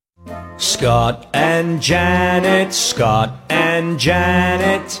Scott and Janet, Scott and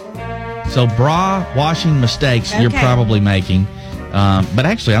Janet. So bra washing mistakes you're probably making. But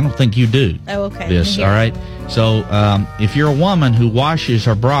actually, I don't think you do. Oh, okay. This, all right? So if you're a woman who washes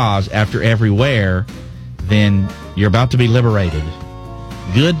her bras after every wear, then you're about to be liberated.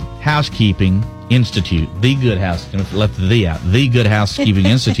 Good Housekeeping Institute, the Good Housekeeping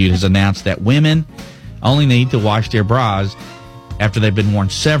Institute has announced that women only need to wash their bras after they've been worn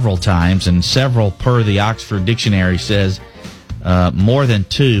several times, and several per the Oxford Dictionary says more than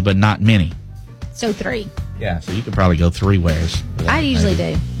 2, but not many. So 3. Yeah, so you could probably go 3 wears. I usually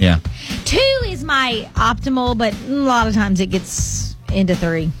do. Yeah. 2 is my optimal, but a lot of times it gets into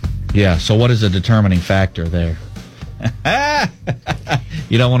 3. Yeah, so what is the determining factor there?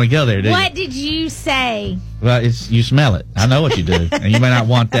 You don't want to go there, do you? What did you say? Well, you smell it. I know what you do. And you may not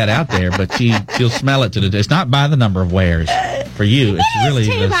want that out there, but she'll smell it it's not by the number of wears for you. It's really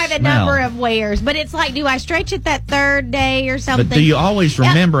too by the smell. number of wears, but it's like, do I stretch it that 3rd day or something? But do you always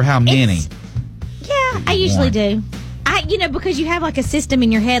remember how many? Yeah, I usually do. Because you have like a system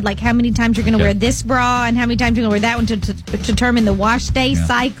in your head, like how many times you're going to wear this bra and how many times you're going to wear that one to determine the wash day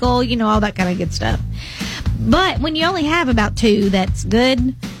cycle, all that kind of good stuff. But when you only have about 2, that's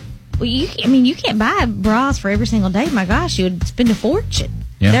good. Well, you can't buy bras for every single day. My gosh, you would spend a fortune.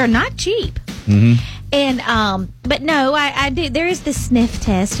 Yeah. They're not cheap. Mm-hmm. And but no, I do. There is the sniff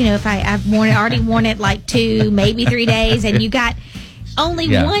test. If I've already worn it like 2, maybe 3 days, and you got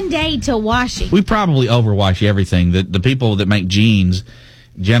only 1 day to wash it. We probably overwash everything. The people that make jeans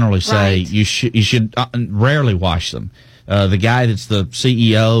generally say you should rarely wash them. The guy that's the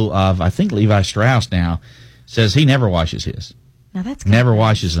CEO of, I think, Levi Strauss now, says he never washes his. Now that's never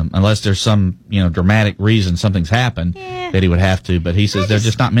washes them unless there's some dramatic reason something's happened that he would have to. But he says they're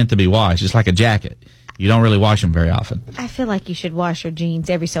just not meant to be washed. It's like a jacket. You don't really wash them very often. I feel like you should wash your jeans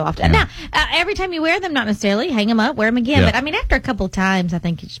every so often. Yeah. Now, every time you wear them, not necessarily. Hang them up, wear them again. Yeah. But, after a couple of times, I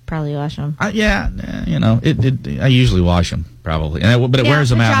think you should probably wash them. I usually wash them, probably. But it wears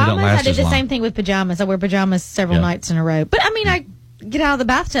them out and they don't last as long. I do the same thing with pajamas. I wear pajamas several nights in a row. But, I get out of the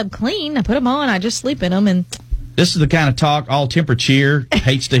bathtub clean. I put them on. I just sleep in them. And this is the kind of talk all temperature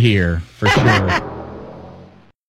hates to hear, for sure.